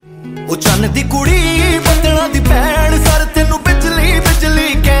ਉਹ ਚੰਨ ਦੀ ਕੁੜੀ ਬੱਦਲਾਂ ਦੀ ਭੈਣ ਸਰ ਤੈਨੂੰ ਬਿਜਲੀ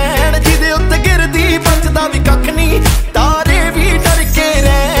ਬਿਜਲੀ ਕਹਿਣ ਜਿਹਦੇ ਉੱਤੇ ਗਿਰਦੀ ਬਚਦਾ ਵੀ ਕੱਖ ਨਹੀਂ ਤਾਰੇ ਵੀ ਡਰ ਕੇ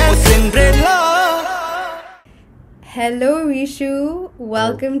ਰਹਿ ਉਹ Cinderella Hello Rishu,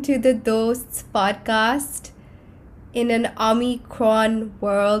 welcome to the Dosts podcast. In an Omicron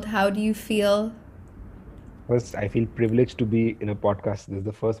world, how do you feel? First, I feel privileged to be in a podcast. This is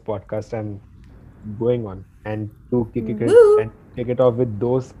the first podcast I'm going on, and to kick it off with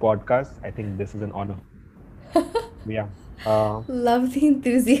those podcasts, I think this is an honor. Yeah. Love the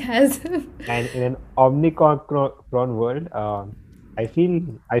enthusiasm. And in an Omicron world, I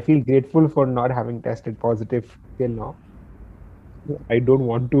feel grateful for not having tested positive till now. I don't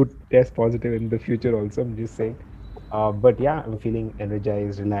want to test positive in the future also, I'm just saying. But yeah, I'm feeling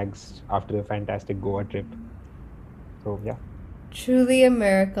energized, relaxed after a fantastic Goa trip. So yeah. Truly a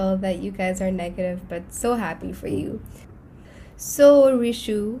miracle that you guys are negative, but so happy for you. So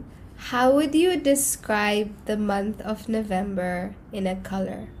Rishu, how would you describe the month of November in a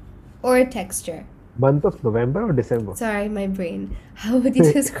color or a texture? Month of November or December? Sorry, my brain. How would you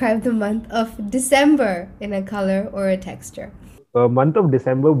describe the month of December in a color or a texture? Month of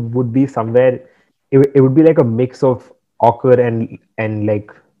December would be somewhere, it would be like a mix of ochre and like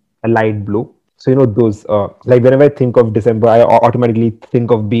a light blue. So, you know, those, like whenever I think of December, I automatically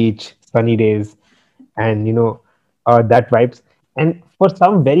think of beach, sunny days, and, you know, that vibes. And for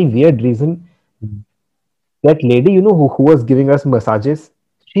some very weird reason, that lady, you know, who was giving us massages,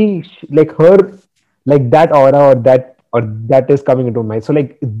 she like her, like that aura or that is coming into mind. So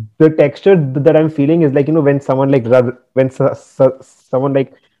like the texture that I'm feeling is like, you know, when someone like someone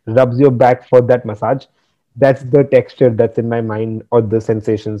like rubs your back for that massage, that's the texture that's in my mind or the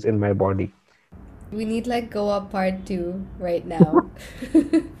sensations in my body. We need like Goa part 2 right now.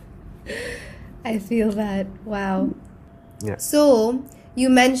 I feel that. Wow. Yeah. So you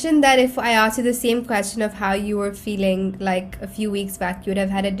mentioned that if I asked you the same question of how you were feeling like a few weeks back, you would have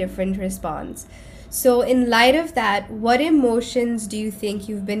had a different response. So in light of that, what emotions do you think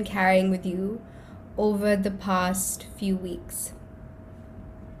you've been carrying with you over the past few weeks?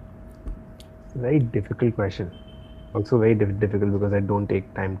 Very difficult question. Also very difficult because I don't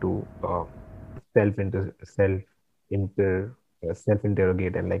take time to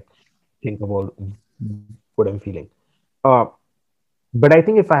self-interrogate and like think about what I'm feeling. But I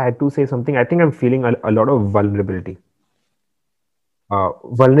think if I had to say something, I think I'm feeling a lot of vulnerability.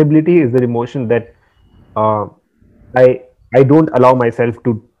 Vulnerability is the emotion that I don't allow myself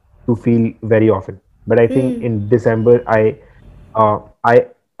to feel very often. But I think in December I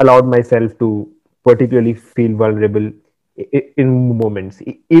allowed myself to particularly feel vulnerable in moments,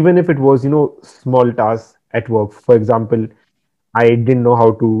 even if it was, you know, small tasks at work. For example, I didn't know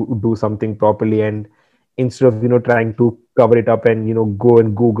how to do something properly, and instead of, you know, trying to cover it up and, you know, go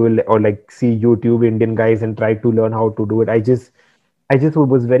and Google or like see YouTube Indian guys and try to learn how to do it, I just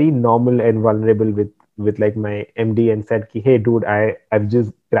was very normal and vulnerable with like my MD and said, "Hey, dude, I've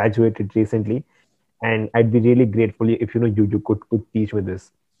just graduated recently, and I'd be really grateful if, you know, you could teach me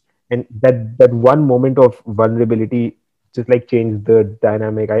this." And that one moment of vulnerability just like changed the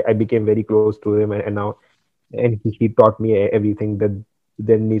dynamic. I became very close to him, and now he taught me everything that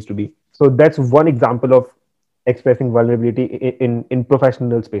there needs to be. So that's one example of expressing vulnerability in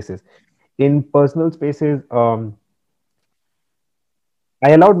professional spaces. In personal spaces,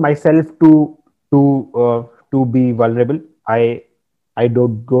 I allowed myself to be vulnerable. I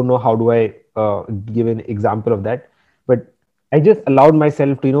don't know how do I give an example of that, but I just allowed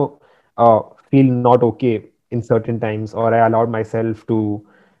myself to, you know, feel not okay in certain times, or I allowed myself to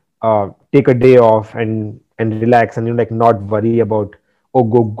take a day off and relax and, you know, like not worry about, oh,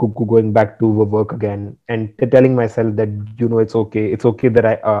 going back to work again, and telling myself that, you know, it's okay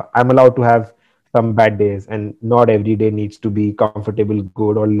that I'm allowed to have some bad days, and not every day needs to be comfortable,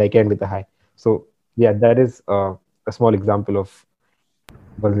 good, or like end with a high. So yeah, that is a small example of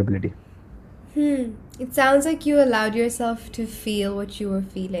vulnerability. It sounds like you allowed yourself to feel what you were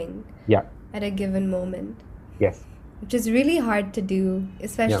feeling Yeah. at a given moment, Yes. which is really hard to do,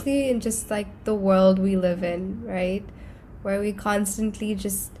 especially in just like the world we live in, right? Where we constantly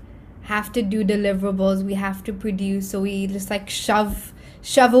just have to do deliverables, we have to produce, so we just like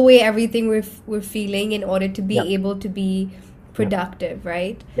shove away everything we're feeling in order to be able to be productive,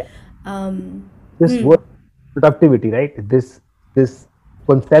 right? Yeah. This word productivity, right? This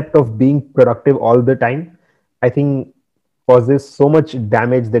concept of being productive all the time, I think causes so much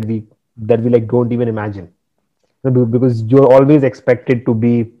damage that we like don't even imagine. Because you're always expected to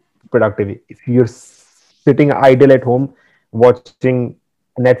be productive. If you're sitting idle at home watching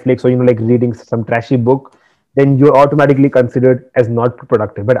Netflix, or, you know, like reading some trashy book, then you're automatically considered as not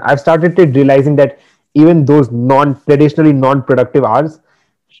productive. But I've started to realizing that even those traditionally non-productive hours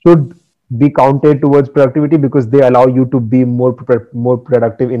should be counted towards productivity, because they allow you to be more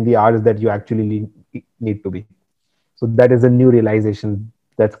productive in the hours that you actually need to be. So that is a new realization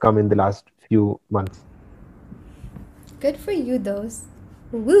that's come in the last few months. Good for you, those.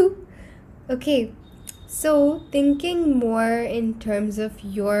 Woo! Okay, so thinking more in terms of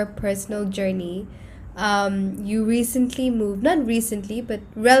your personal journey, you recently moved, not recently, but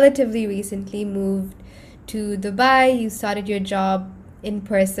relatively recently moved to Dubai. You started your job in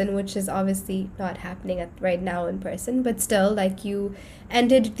person, which is obviously not happening at right now in person, but still, like you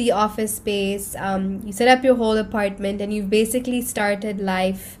entered the office space, you set up your whole apartment, and you've basically started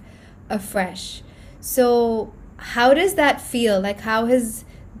life afresh. So, how does that feel? Like, how has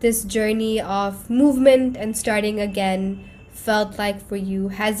this journey of movement and starting again felt like for you?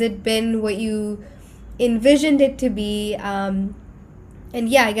 Has it been what you envisioned it to be? And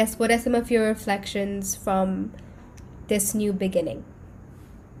yeah, I guess what are some of your reflections from this new beginning?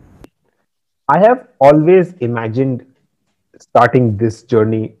 I have always imagined starting this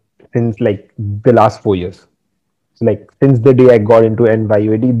journey since like the last 4 years. So like since the day I got into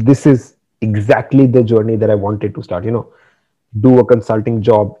NYUAD, this is exactly the journey that I wanted to start. Do a consulting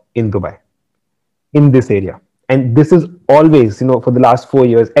job in Dubai, in this area. And this is always, for the last 4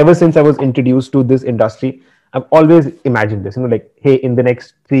 years, ever since I was introduced to this industry, I've always imagined this, like, hey, in the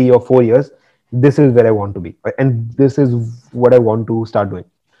next 3 or 4 years, this is where I want to be. And this is what I want to start doing.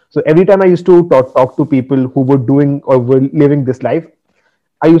 So every time I used to talk to people who were doing or were living this life,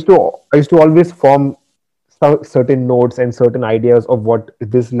 I used to always form certain notes and certain ideas of what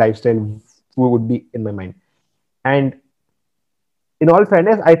this lifestyle would be in my mind. And in all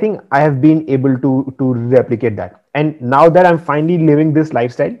fairness, I think I have been able to replicate that. And now that I'm finally living this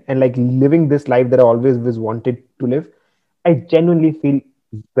lifestyle and like living this life that I always was wanted to live, I genuinely feel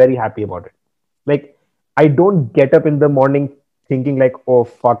very happy about it. Like, I don't get up in the morning thinking like, oh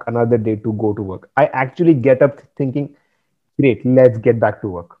fuck, another day to go to work. I actually get up thinking, great, let's get back to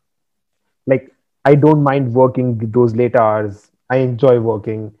work. Like, I don't mind working those late hours. I enjoy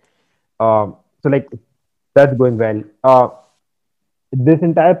working. So like, that's going well. This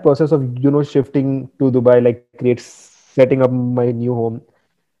entire process of shifting to Dubai, like, creates setting up my new home.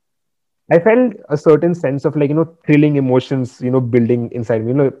 I felt a certain sense of like thrilling emotions building inside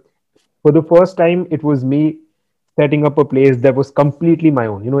me. For the first time, it was me setting up a place that was completely my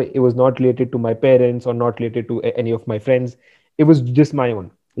own. It was not related to my parents or not related to any of my friends. It was just my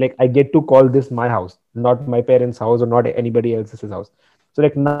own. Like, I get to call this my house, not my parents' house or not anybody else's house. So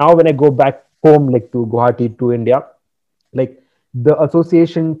like now when I go back home, like to Guwahati, to India, like the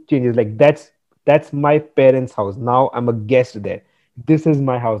association changes. Like, that's my parents' house. Now I'm a guest there. This is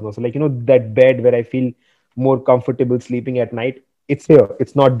my house now. So like that bed where I feel more comfortable sleeping at night, it's here,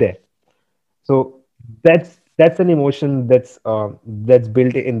 it's not there. So that's an emotion that's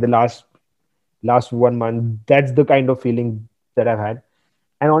built in the last 1 month. That's the kind of feeling that I've had.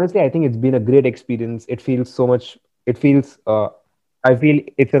 And honestly, I think it's been a great experience. It feels so much. It feels. I feel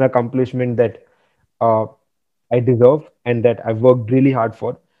it's an accomplishment that uh, I deserve and that I've worked really hard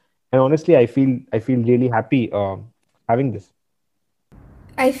for. And honestly, I feel really happy having this.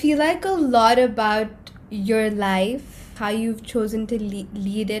 I feel like a lot about your life, how you've chosen to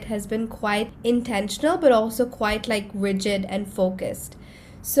lead it, has been quite intentional, but also quite like rigid and focused.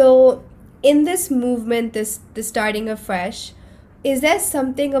 So, in this movement, this starting afresh, is there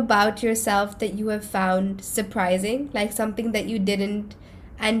something about yourself that you have found surprising, like something that you didn't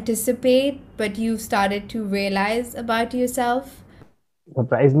anticipate, but you've started to realize about yourself?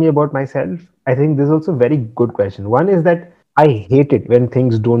 Surprise me about myself. I think this is also a very good question. One is that I hate it when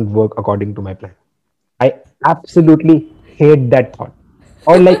things don't work according to my plan. I absolutely hate that thought.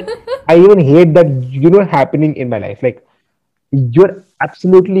 Or like, I even hate that happening in my life. Like, you're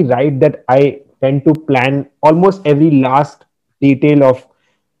absolutely right that I tend to plan almost every last detail of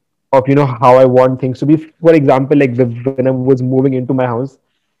how I want things to be. For example, like when I was moving into my house,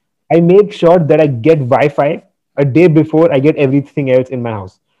 I make sure that I get Wi-Fi a day before I get everything else in my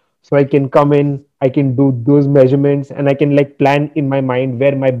house. So I can come in, I can do those measurements, and I can like plan in my mind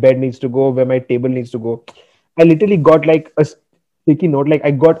where my bed needs to go, where my table needs to go. I literally got like a sticky note, like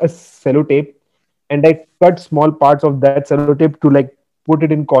I got a sellotape, and I cut small parts of that sellotape to like put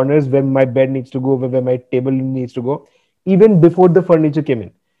it in corners where my bed needs to go, where my table needs to go, even before the furniture came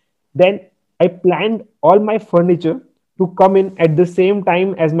in. Then I planned all my furniture to come in at the same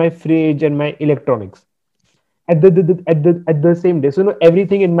time as my fridge and my electronics at the same day. So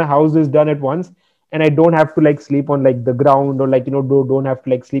everything in my house is done at once, and I don't have to like sleep on like the ground or like don't have to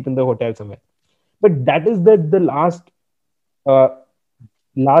like sleep in the hotel somewhere. But that is the uh,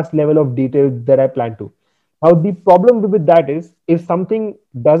 last level of detail that I plan to. Now, the problem with that is if something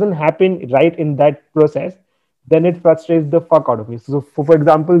doesn't happen right in that process, then it frustrates the fuck out of me. So, for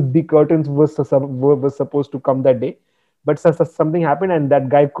example, the curtains were supposed to come that day, but something happened and that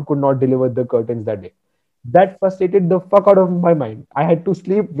guy could not deliver the curtains that day. That frustrated the fuck out of my mind. I had to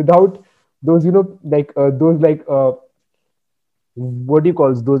sleep without those, those what do you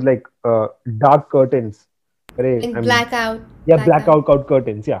call those dark curtains. Arey, Like blackout. yeah, Blackout. blackout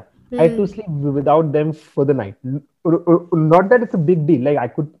curtains. Yeah, I had to Hmm. sleep without them for the night. Not that it's a big deal. Like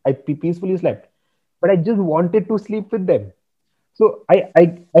I peacefully slept, but I just wanted to sleep with them. So I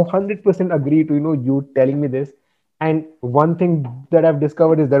 100% agree to you telling me this. And one thing that I've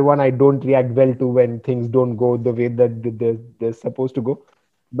discovered is that one, I don't react well to when things don't go the way that they're supposed to go.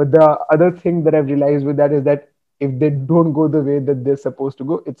 But the other thing that I've realized with that is that if they don't go the way that they're supposed to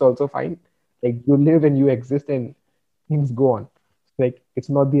go, it's also fine. Like you live and you exist and things go on. Like it's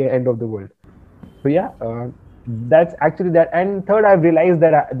not the end of the world. So yeah, that's actually that. And third, I've realized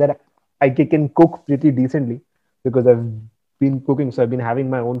that I can cook pretty decently because I've been cooking. So I've been having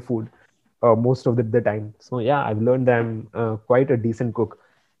my own food most of the time. So yeah, I've learned that I'm quite a decent cook.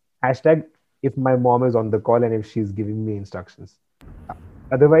 Hashtag if my mom is on the call and if she's giving me instructions.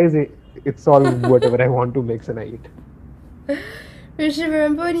 Otherwise, it's all whatever I want to mix and I eat. Rishav,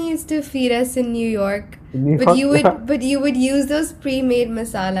 remember when you used to feed us in New York? In New But York, you yeah, would use those pre-made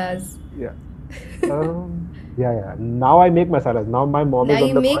masalas. yeah. Yeah. Now I make masalas. Now my mom Now is on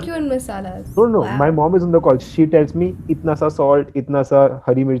you the make call. your own masalas. No. My Wow. mom is on the call. She tells me, "Itna sa salt, itna sa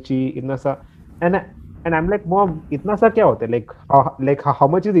hari mirchi, itna sa," and I, and I'm like, "Mom, itna sa kya hota hai? How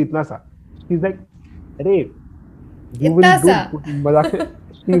much is itna sa?" She's like, "Arey, you will Itna do sa. mazak."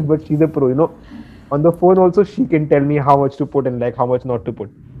 She's a pro. On the phone also she can tell me how much to put and like how much not to put.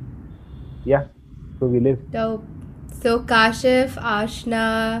 Yeah. So we live. Dope. So Kashif, Ashna,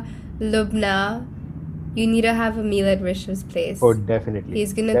 Lubna, you need to have a meal at Rishav's place. Oh, definitely,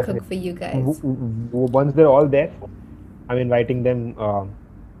 He's gonna cook for definitely. you guys. Once they're all there, I'm inviting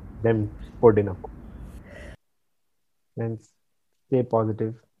them for dinner. And stay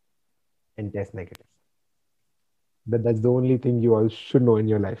positive and test negative. That's the only thing you all should know in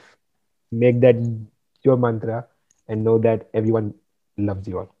your life. Make that your mantra and know that everyone loves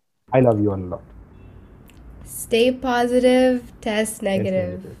you all. I love you all a lot. Stay positive, test Test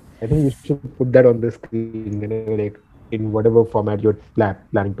negative. negative. I think you should put that on the screen, in whatever format you're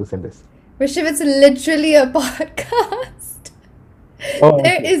planning to send this. Rishav, it's literally a podcast. Oh,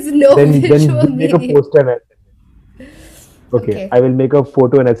 There okay. is no Then visual we'll make a medium. poster and I'll send it. Okay, Okay. I will make a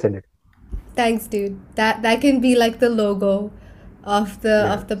photo and I'll send it. Thanks, dude. That can be like the logo of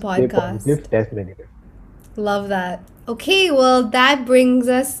Yeah. the Stay podcast. positive, test negative. Love that. Okay, well, that brings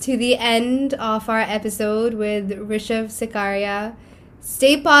us to the end of our episode with Rishav Sikaria.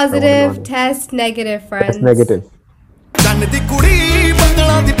 Stay The one and positive, only. test negative, Test friends. negative. ਚੰਨ ਦੀ ਕੁੜੀ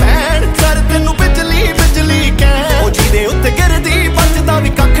ਬੱਦਲਾਂ ਦੀ